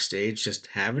backstage just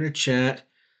having a chat,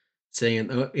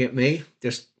 saying, oh, it may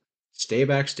just stay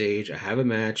backstage. I have a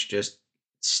match. Just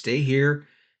stay here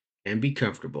and be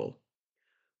comfortable.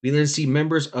 We then see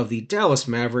members of the Dallas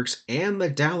Mavericks and the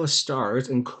Dallas Stars,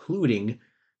 including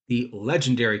the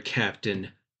legendary captain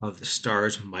of the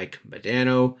Stars, Mike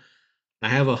Modano. I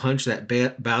have a hunch that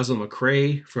Basil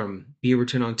McRae from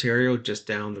Beaverton, Ontario, just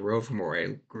down the road from where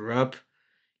I grew up,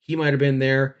 he might have been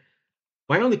there.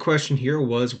 My only question here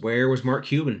was, where was Mark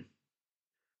Cuban?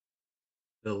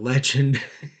 The legend.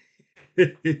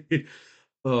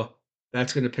 Oh,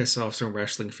 that's going to piss off some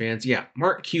wrestling fans. Yeah,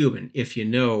 Mark Cuban, if you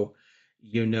know,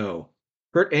 you know.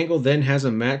 Kurt Angle then has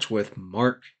a match with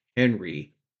Mark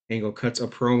Henry. Angle cuts a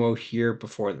promo here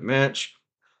before the match,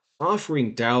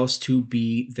 offering Dallas to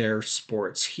be their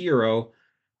sports hero,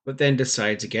 but then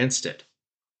decides against it.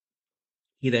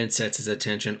 He then sets his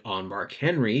attention on Mark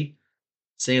Henry,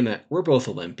 saying that we're both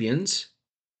Olympians,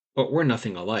 but we're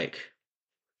nothing alike.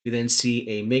 We then see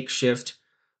a makeshift.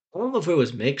 I don't know if it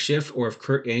was makeshift or if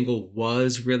Kurt Angle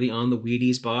was really on the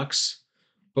Wheaties box,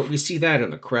 but we see that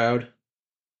in the crowd.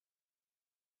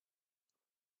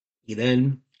 He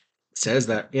then says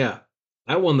that, yeah,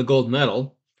 I won the gold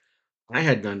medal. I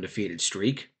had an undefeated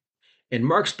streak. And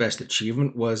Mark's best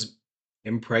achievement was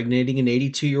impregnating an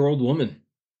 82-year-old woman,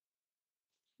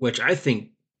 which I think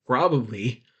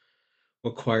probably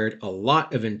required a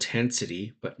lot of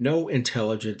intensity, but no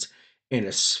intelligence, and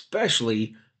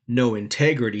especially no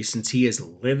integrity, since he is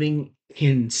living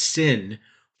in sin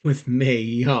with Mae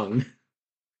Young,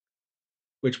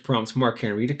 which prompts Mark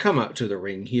Henry to come out to the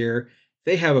ring here.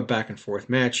 They have a back and forth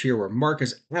match here where Mark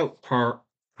is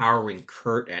outpowering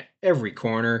Kurt at every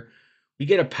corner. We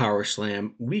get a power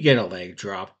slam, we get a leg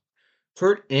drop.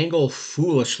 Kurt Angle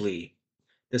foolishly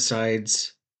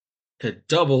decides to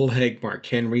double leg Mark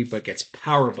Henry, but gets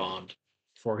powerbombed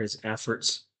for his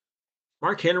efforts.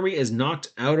 Mark Henry is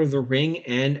knocked out of the ring,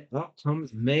 and up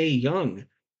comes Mae Young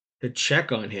to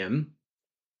check on him.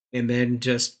 And then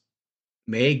just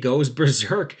Mae goes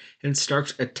berserk and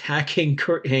starts attacking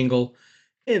Kurt Angle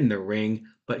in the ring,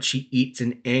 but she eats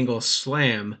an Angle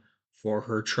slam for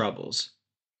her troubles.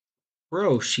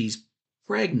 Bro, she's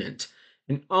pregnant.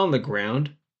 And on the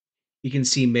ground, you can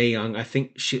see Mae Young. I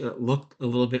think she looked a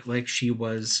little bit like she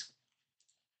was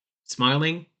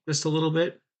smiling just a little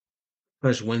bit.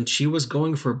 Because when she was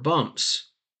going for bumps,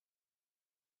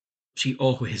 she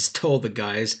always told the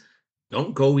guys,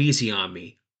 don't go easy on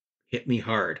me. Hit me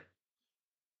hard.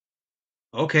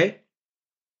 Okay.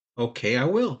 Okay, I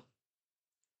will.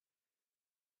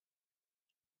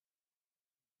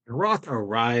 Rock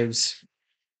arrives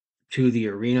to the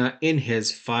arena in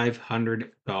his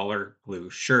 $500 blue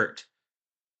shirt.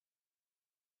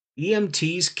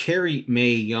 EMTs carry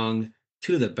Mae Young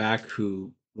to the back,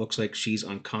 who looks like she's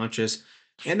unconscious,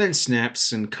 and then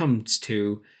snaps and comes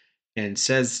to and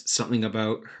says something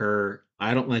about her.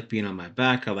 I don't like being on my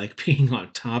back. I like being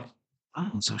on top.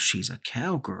 Oh, so she's a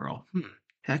cowgirl.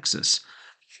 Texas.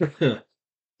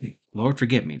 Lord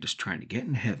forgive me, just trying to get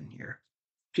in heaven here.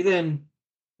 She then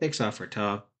takes off her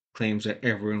top, claims that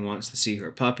everyone wants to see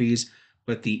her puppies,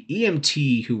 but the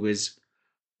EMT, who was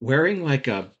wearing like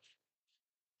an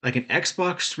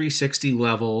Xbox 360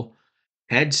 level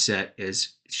headset,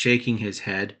 is shaking his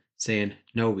head, saying,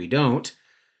 "No, we don't."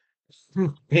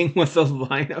 Ping with the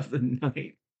line of the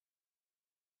night.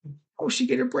 Oh, she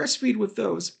get a breastfeed with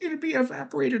those. It'd be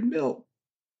evaporated milk.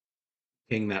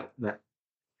 King, that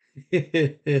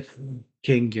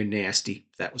King, you're nasty.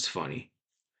 That was funny.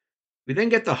 We then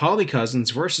get the Holly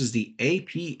Cousins versus the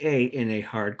APA in a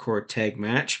hardcore tag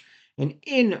match, and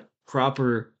in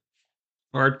proper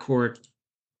hardcore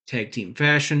tag team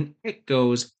fashion, it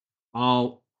goes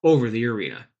all over the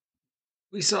arena.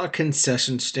 We saw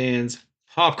concession stands,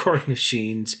 popcorn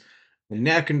machines, a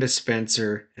napkin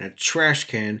dispenser, and a trash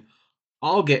can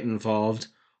all get involved,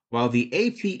 while the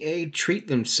APA treat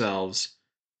themselves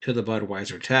to the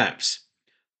Budweiser taps.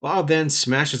 Bob then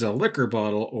smashes a liquor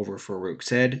bottle over Farouk's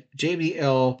head.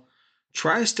 JBL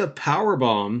tries to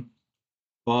powerbomb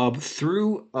Bob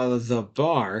through the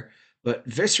bar, but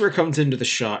Viscera comes into the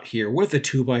shot here with a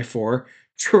 2x4,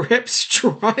 trips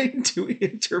trying to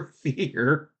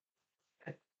interfere,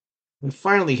 and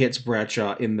finally hits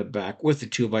Bradshaw in the back with the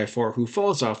 2x4, who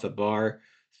falls off the bar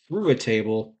through a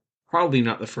table. Probably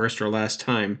not the first or last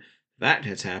time that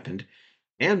has happened.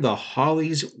 And the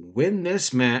Hollies win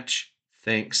this match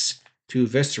thanks to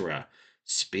Viscera.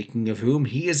 Speaking of whom,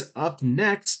 he is up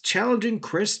next challenging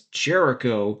Chris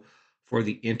Jericho for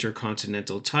the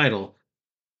Intercontinental title.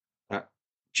 Uh,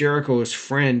 Jericho's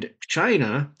friend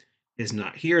China is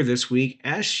not here this week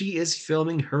as she is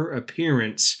filming her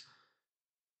appearance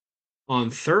on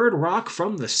Third Rock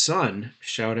from the Sun.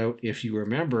 Shout out if you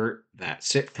remember that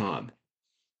sitcom.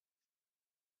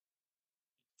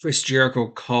 Chris Jericho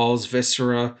calls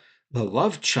Viscera the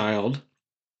love child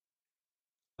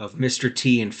of Mr.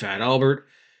 T and Fat Albert.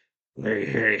 Hey,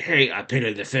 hey, hey, I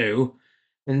pity the fool.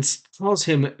 And calls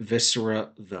him Viscera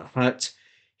the Hut.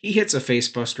 He hits a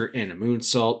facebuster and a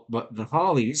moonsault, but the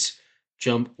Hollies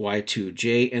jump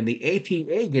Y2J, and the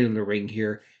APA get in the ring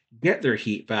here, get their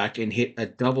heat back, and hit a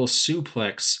double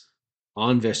suplex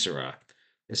on Viscera.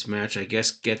 This match, I guess,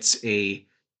 gets a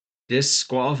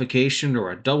disqualification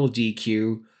or a double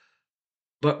DQ,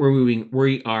 but we're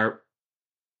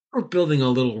building a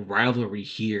little rivalry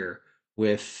here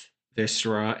with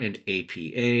Viscera and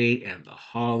APA and the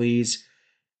Hollies.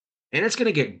 And it's going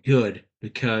to get good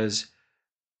because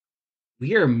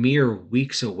we are mere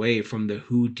weeks away from the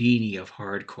Houdini of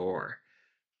hardcore.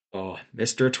 Oh,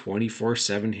 Mr.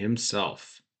 24/7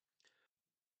 himself.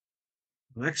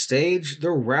 Backstage, the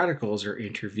Radicals are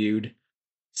interviewed,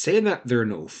 saying that they're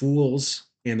no fools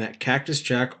and that Cactus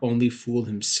Jack only fooled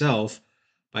himself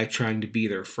by trying to be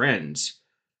their friends.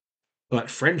 But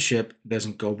friendship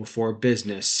doesn't go before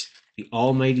business. The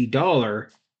almighty dollar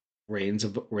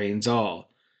reigns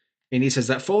all. And he says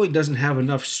that Foley doesn't have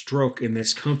enough stroke in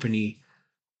this company,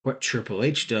 what Triple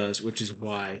H does, which is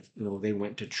why they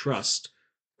went to trust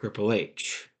Triple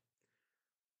H.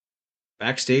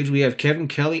 Backstage, we have Kevin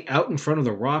Kelly out in front of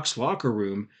the Rock's locker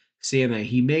room saying that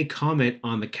he may comment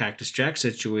on the Cactus Jack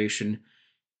situation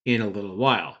in a little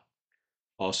while.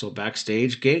 Also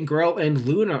backstage, Gangrel and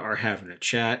Luna are having a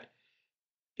chat.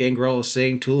 Gangrel is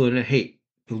saying to Luna, hey,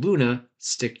 Luna,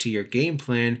 stick to your game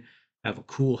plan, have a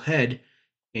cool head,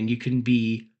 and you can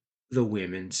be the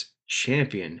women's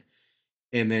champion.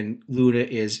 And then Luna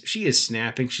is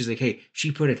snapping. She's like, hey,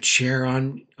 she put a chair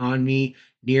on me,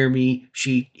 near me.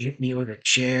 She hit me with a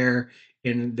chair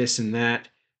and this and that.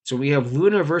 So we have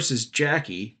Luna versus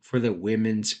Jackie for the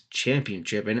women's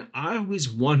championship. And I always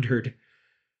wondered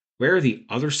where the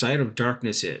other side of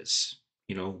darkness is.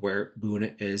 Where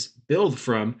Luna is billed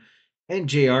from. And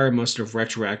JR must have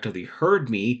retroactively heard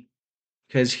me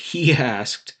because he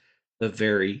asked the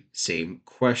very same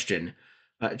question.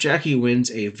 Jackie wins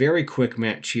a very quick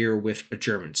match here with a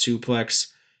German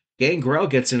suplex. Gangrel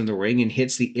gets into the ring and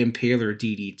hits the Impaler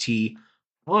DDT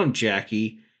on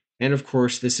Jackie. And of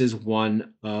course, this is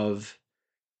one of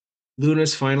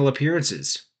Luna's final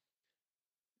appearances.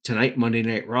 Tonight, Monday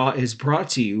Night Raw is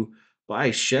brought to you by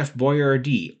Chef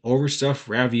Boyardee, overstuffed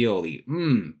ravioli,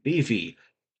 beefy,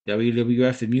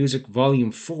 WWF The Music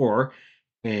Volume 4,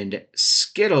 and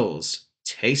Skittles,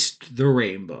 Taste the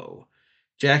Rainbow.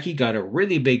 Jackie got a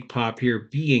really big pop here,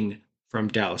 being from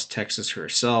Dallas, Texas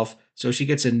herself, so she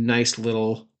gets a nice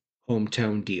little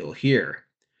hometown deal here.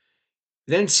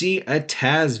 Then see a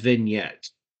Taz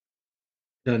vignette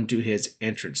done to his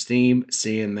entrance theme,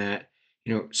 saying that,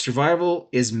 survival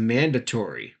is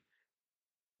mandatory.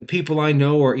 The people I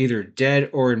know are either dead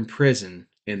or in prison,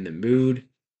 and the mood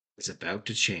is about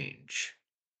to change.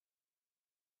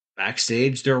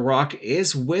 Backstage, The Rock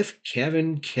is with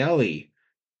Kevin Kelly,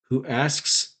 who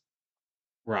asks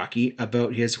Rocky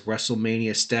about his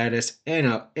WrestleMania status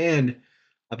and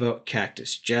about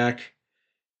Cactus Jack.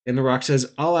 And The Rock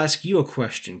says, I'll ask you a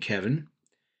question, Kevin.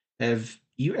 Have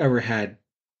you ever had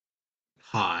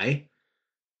pie?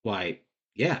 Why,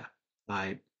 yeah,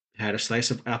 I had a slice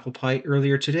of apple pie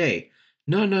earlier today.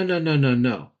 No, no, no, no, no,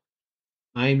 no.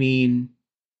 I mean,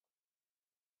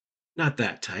 not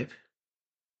that type.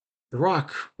 The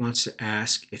Rock wants to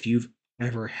ask if you've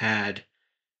ever had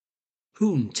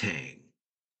poontang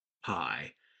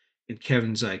pie. And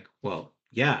Kevin's like, well,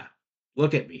 yeah,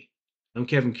 look at me. I'm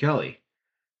Kevin Kelly.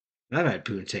 I've had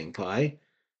poontang pie.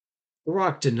 The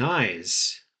Rock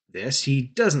denies this. He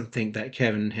doesn't think that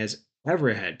Kevin has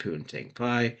ever had poontang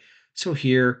pie. So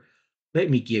here, let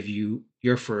me give you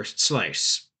your first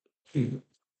slice.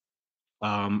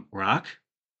 Rock?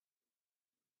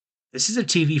 This is a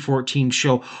TV-14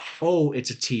 show. Oh, it's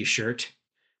a t-shirt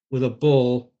with a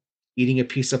bull eating a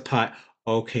piece of pie.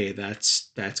 Okay, that's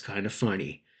kind of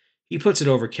funny. He puts it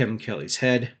over Kevin Kelly's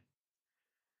head.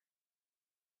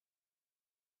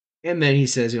 And then he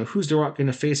says, who's The Rock going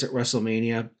to face at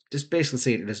WrestleMania? Just basically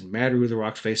saying it doesn't matter who The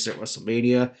Rock faces at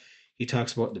WrestleMania. He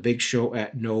talks about the big show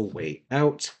at No Way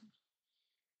Out.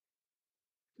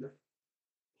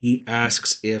 He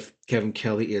asks if Kevin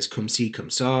Kelly is comme ci, comme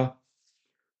ça.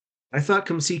 I thought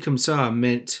comme ci, comme ça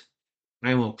meant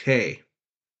I'm okay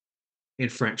in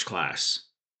French class.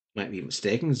 Might be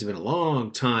mistaken. It's been a long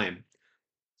time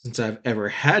since I've ever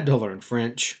had to learn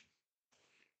French.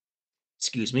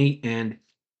 Excuse me. And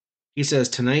he says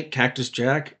tonight Cactus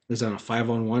Jack is on a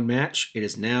 5-on-1 match. It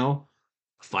is now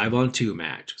a 5-on-2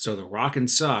 match. So the Rock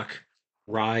and Sock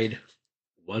ride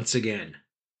once again.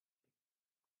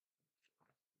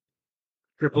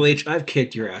 Triple H, I've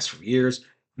kicked your ass for years.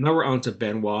 Now we're on to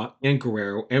Benoit and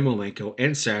Guerrero and Malenko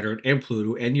and Saturn and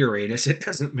Pluto and Uranus. It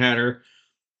doesn't matter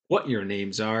what your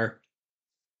names are.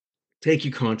 Take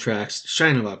your contracts,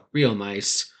 shine them up real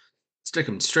nice, stick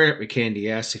them straight up your candy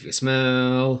ass. If you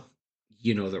smell,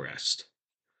 you know the rest.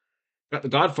 Got the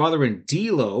Godfather and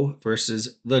D'Lo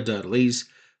versus the Dudleys.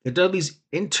 The Dudleys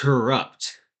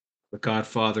interrupt the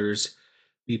Godfather's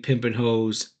 "Be Pimpin'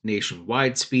 Hoes"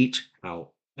 nationwide speech. How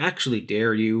actually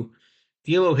dare you?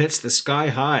 D'Lo hits the sky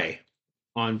high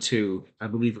onto, I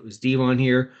believe it was Devon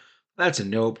here. That's a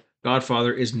nope.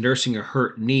 Godfather is nursing a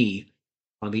hurt knee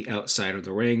on the outside of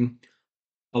the ring.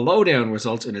 A lowdown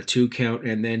results in a 2 count,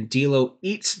 and then D'Lo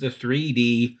eats the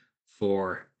 3D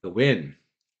for the win.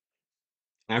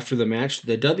 After the match,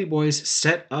 the Dudley Boys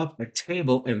set up a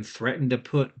table and threatened to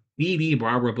put BB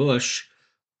Barbara Bush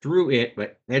through it,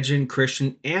 but Edge and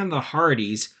Christian and the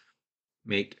Hardys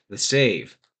make the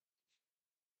save.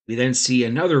 We then see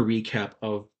another recap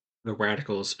of the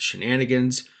Radicals'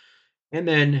 shenanigans, and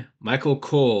then Michael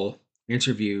Cole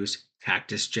interviews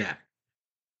Cactus Jack.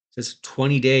 Says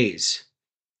 20 days.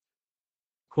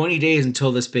 20 days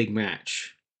until this big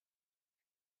match.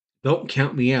 Don't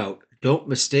count me out. Don't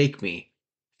mistake me.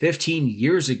 15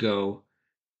 years ago,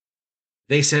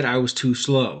 they said I was too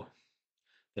slow,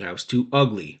 that I was too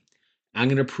ugly. I'm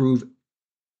going to prove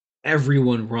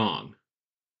everyone wrong.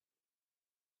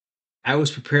 I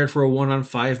was prepared for a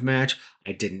 1-on-5 match.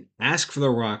 I didn't ask for The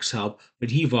Rock's help,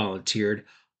 but he volunteered.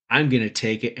 I'm going to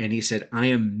take it. And he said, I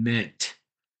am meant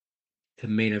to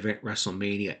main event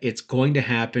WrestleMania. It's going to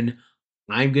happen.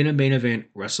 I'm going to main event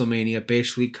WrestleMania,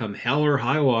 basically come hell or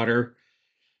high water.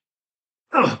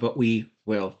 But we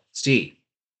will see.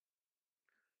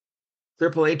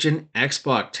 Triple H and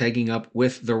X-Pac tagging up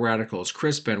with the Radicals,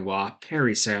 Chris Benoit,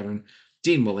 Perry Saturn,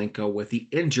 Dean Malenko with the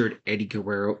injured Eddie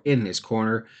Guerrero in his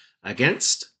corner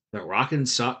against the Rock and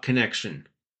Sock Connection.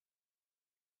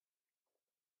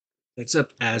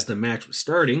 Except as the match was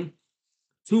starting,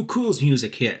 Too Cool's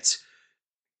music hits.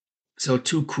 So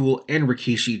Too Cool and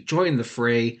Rikishi join the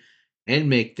fray and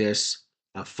make this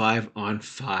a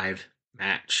 5-on-5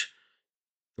 match.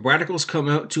 The Radicals come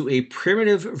out to a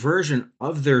primitive version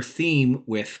of their theme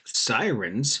with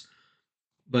sirens,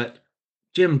 but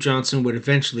Jim Johnson would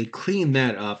eventually clean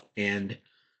that up, and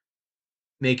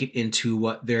make it into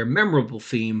what their memorable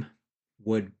theme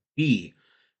would be.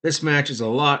 This match is a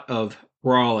lot of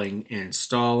brawling and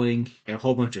stalling and a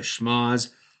whole bunch of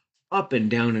schmoz up and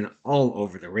down and all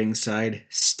over the ringside.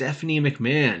 Stephanie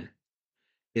McMahon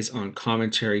is on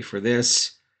commentary for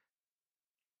this.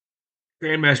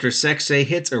 Grandmaster Sexay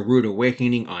hits a rude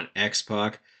awakening on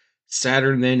X-Pac.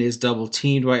 Saturn then is double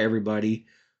teamed by everybody.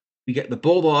 We get the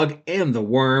Bulldog and the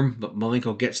Worm, but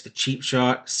Malenko gets the cheap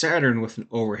shot. Saturn with an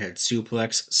overhead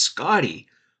suplex. Scotty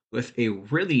with a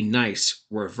really nice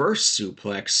reverse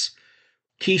suplex.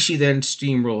 Rikishi then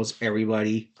steamrolls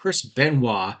everybody. Chris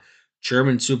Benoit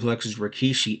German suplexes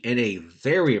Rikishi in a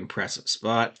very impressive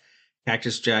spot.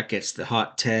 Cactus Jack gets the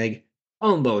hot tag,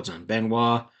 unloads on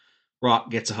Benoit.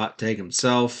 Rock gets a hot tag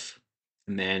himself.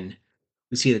 And then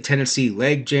we see the Tennessee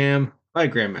leg jam by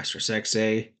Grandmaster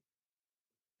Sexay.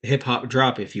 The hip hop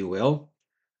drop, if you will.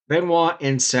 Benoit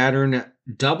and Saturn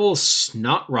double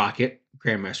snot rocket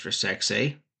Grandmaster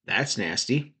Sexay. That's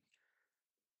nasty.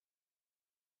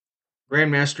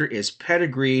 Grandmaster is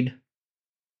pedigreed.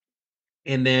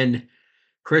 And then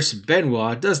Chris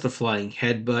Benoit does the flying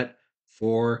headbutt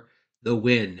for the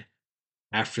win.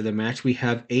 After the match, we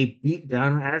have a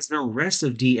beatdown as the rest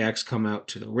of DX come out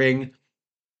to the ring.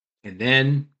 And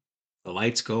then the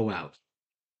lights go out.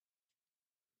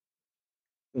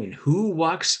 And who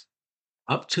walks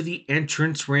up to the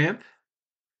entrance ramp?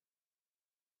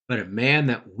 But a man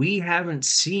that we haven't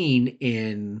seen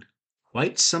in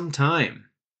quite some time.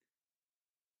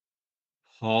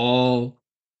 Paul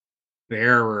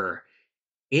Bearer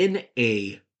in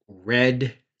a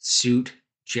red suit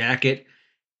jacket.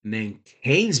 And then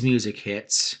Kane's music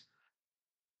hits.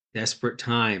 Desperate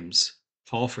times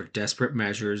call for desperate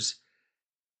measures.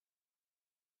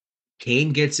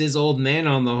 Kane gets his old man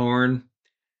on the horn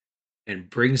and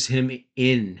brings him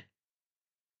in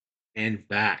and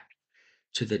back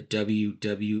to the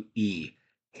WWE.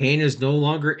 Kane is no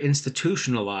longer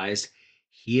institutionalized.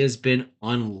 He has been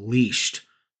unleashed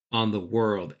on the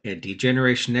world, and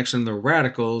Degeneration X and the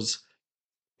Radicals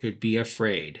could be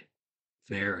afraid.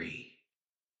 Very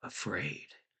afraid.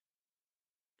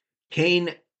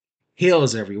 Kane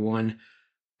heals everyone,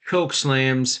 choke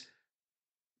slams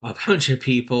a bunch of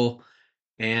people,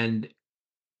 and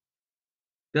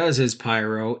does his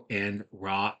pyro, and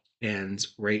Raw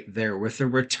ends right there with the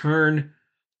return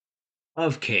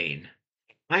of Kane.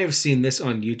 I have seen this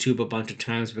on YouTube a bunch of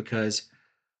times because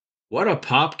what a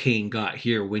pop Kane got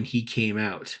here when he came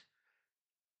out.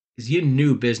 Because you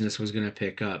knew business was going to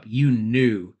pick up. You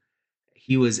knew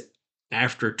he was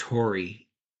after Tori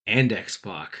and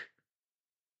X-Pac.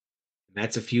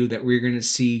 That's a feud that we're going to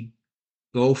see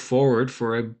go forward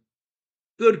for a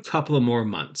good couple of more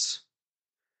months.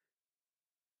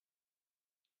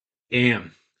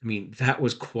 Damn. I mean, that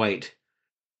was quite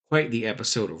the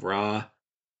episode of Raw.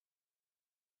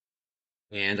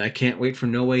 And I can't wait for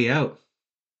No Way Out.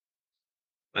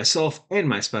 Myself and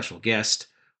my special guest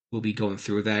will be going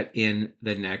through that in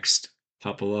the next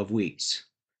couple of weeks.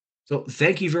 So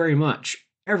thank you very much,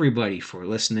 everybody, for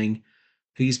listening.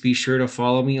 Please be sure to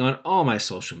follow me on all my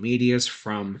social medias,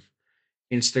 from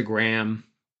Instagram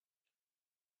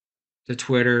to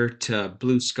Twitter to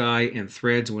Blue Sky and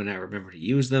Threads when I remember to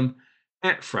use them,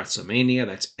 at Fretzelmania.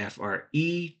 That's FRETZLE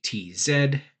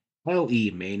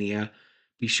Mania.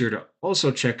 Be sure to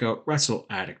also check out Wrestle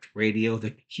Addict Radio,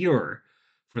 the cure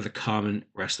for the common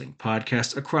wrestling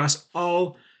podcast, across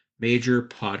all major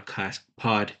podcasting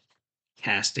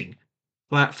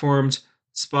platforms.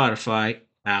 Spotify,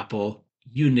 Apple,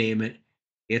 you name it,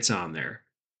 it's on there.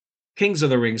 Kings of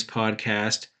the Rings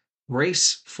podcast,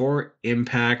 Race for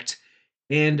Impact,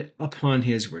 and upon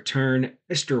his return,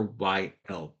 Mr.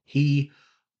 YLP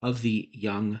of the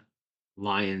Young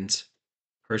Lions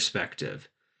perspective.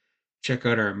 Check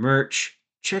out our merch,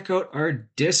 check out our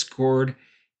Discord,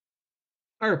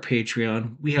 our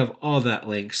Patreon. We have all that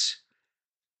links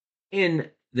in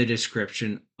the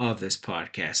description of this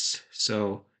podcast.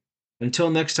 So until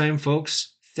next time,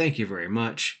 folks, thank you very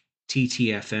much.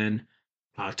 TTFN,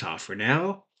 ta-ta for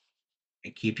now,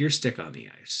 and keep your stick on the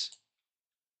ice.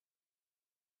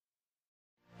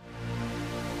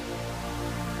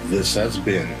 This has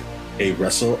been a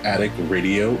Wrestle Addict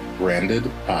Radio branded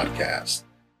podcast.